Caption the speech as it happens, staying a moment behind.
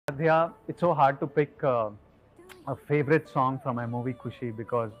Aradhya, it's so hard to pick a favorite song from my movie Khushi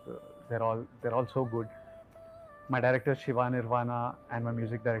because they're all so good. My director Shiva Nirvana and my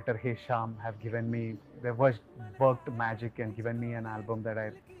music director Hesham have given me they've worked magic and given me an album that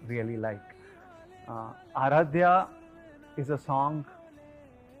I really like. Aradhya is a song.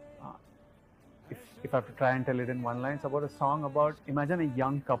 Uh, if I have to try and tell it in one line, it's about a song about imagine a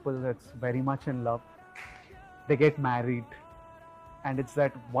young couple that's very much in love. They get married, and it's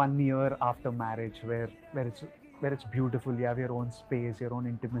that 1 year after marriage where it's beautiful. You have your own space, your own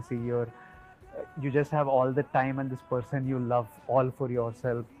intimacy. You just have all the time and this person you love all for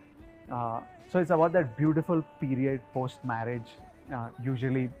yourself. So it's about that beautiful period post marriage,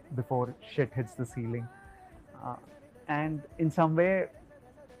 usually before shit hits the ceiling. Uh, and in some way,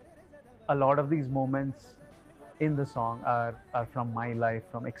 a lot of these moments in the song are from my life,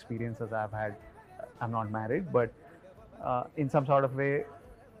 from experiences I've had. I'm not married, but in some sort of way,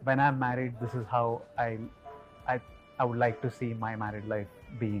 when I'm married, this is how I, I would like to see my married life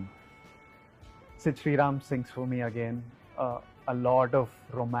being. Sid Sriram sings for me again. A lot of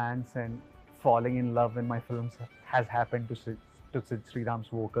romance and falling in love in my films has happened to Sid Sriram's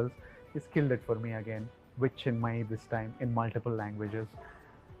vocals. He's killed it for me again. With Chinmay this time in multiple languages.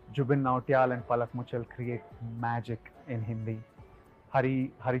 Jubin Nautiyal and Palak Muchal create magic in Hindi.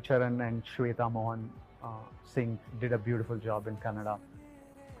 Haricharan and Shweta Mohan sing did a beautiful job in Kannada.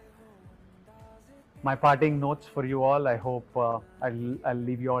 My parting notes for you all. I hope I'll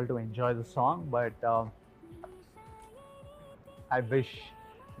leave you all to enjoy the song, but I wish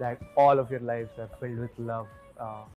that all of your lives are filled with love.